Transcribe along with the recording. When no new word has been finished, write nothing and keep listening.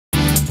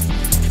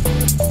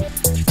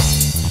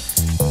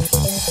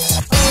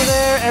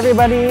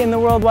everybody in the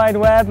World Wide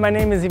Web. My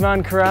name is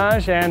Ivan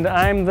Courage and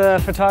I'm the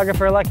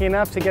photographer lucky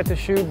enough to get to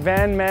shoot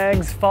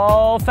Vanmag's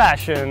fall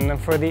fashion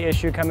for the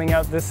issue coming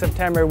out this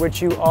September, which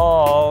you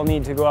all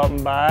need to go out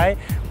and buy.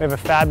 We have a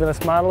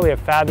fabulous model, we have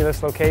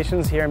fabulous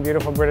locations here in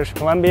beautiful British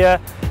Columbia.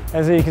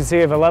 As you can see,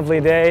 we have a lovely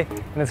day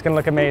and it's going to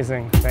look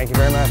amazing. Thank you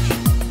very much.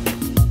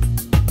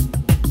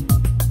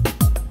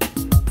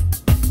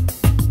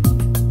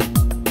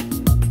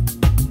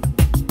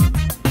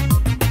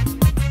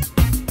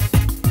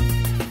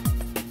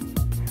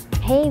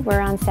 Hey, we're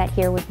on set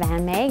here with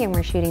Vanmag and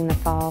we're shooting the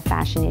fall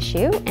fashion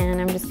issue,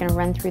 and I'm just going to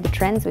run through the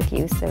trends with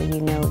you so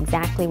you know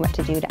exactly what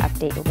to do to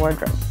update your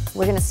wardrobe.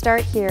 We're going to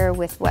start here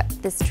with what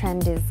this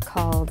trend is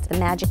called the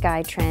Magic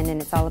Eye trend,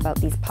 and it's all about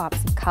these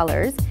pops of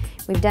colors.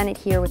 We've done it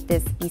here with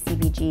this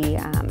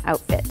BCBG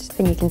outfit,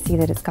 and you can see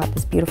that it's got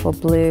this beautiful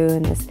blue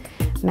and this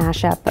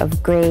mashup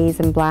of grays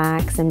and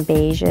blacks and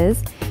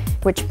beiges.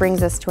 Which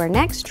brings us to our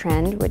next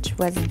trend, which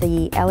was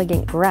the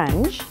elegant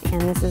grunge.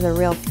 And this is a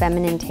real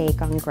feminine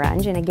take on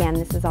grunge. And again,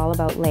 this is all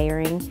about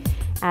layering,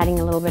 adding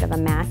a little bit of a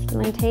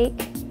masculine take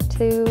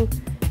to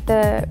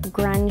the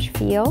grunge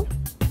feel.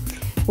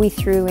 We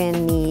threw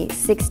in the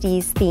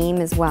 60s theme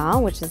as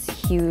well, which is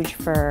huge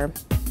for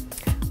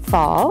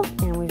fall.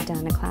 And we've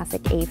done a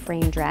classic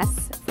A-frame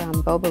dress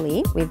from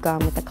Boboli. We've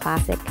gone with the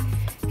classic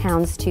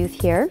houndstooth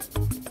here.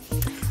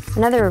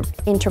 Another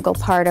integral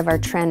part of our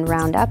trend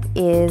roundup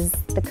is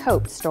the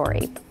coat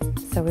story.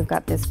 So we've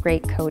got this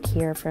great coat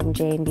here from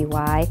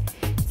J&BY.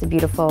 It's a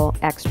beautiful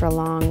extra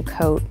long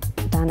coat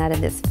done out of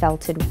this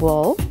felted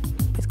wool.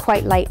 It's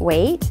quite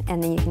lightweight,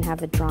 and then you can have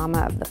the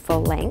drama of the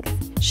full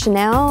length.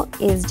 Chanel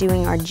is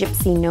doing our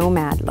gypsy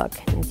nomad look.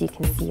 And as you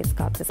can see, it's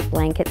got this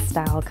blanket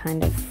style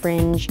kind of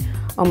fringe,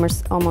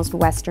 almost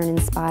Western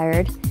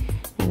inspired.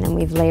 And then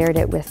we've layered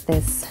it with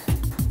this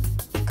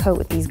coat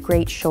with these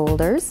great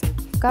shoulders.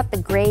 Got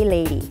the gray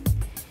lady.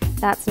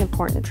 That's an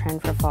important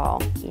trend for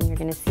fall. And you're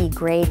going to see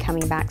gray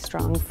coming back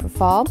strong for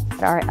fall.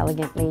 But our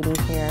elegant lady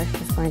here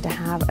is going to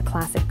have a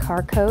classic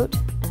car coat,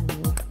 and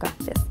then we've got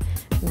this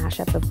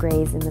mashup of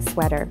grays in the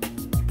sweater.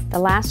 The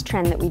last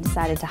trend that we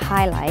decided to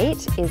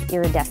highlight is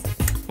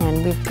iridescence,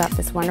 and we've got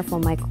this wonderful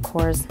Michael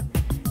Kors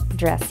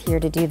dress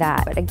here to do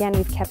that. But again,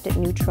 we've kept it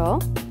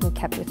neutral. We've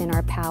kept within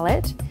our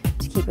palette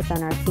to keep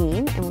within our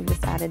theme, and we've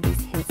just added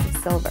these hints of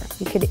silver.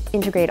 You could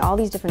integrate all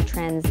these different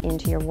trends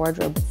into your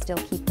wardrobe but still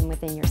keep them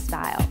within your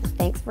style.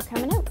 Thanks for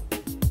coming out.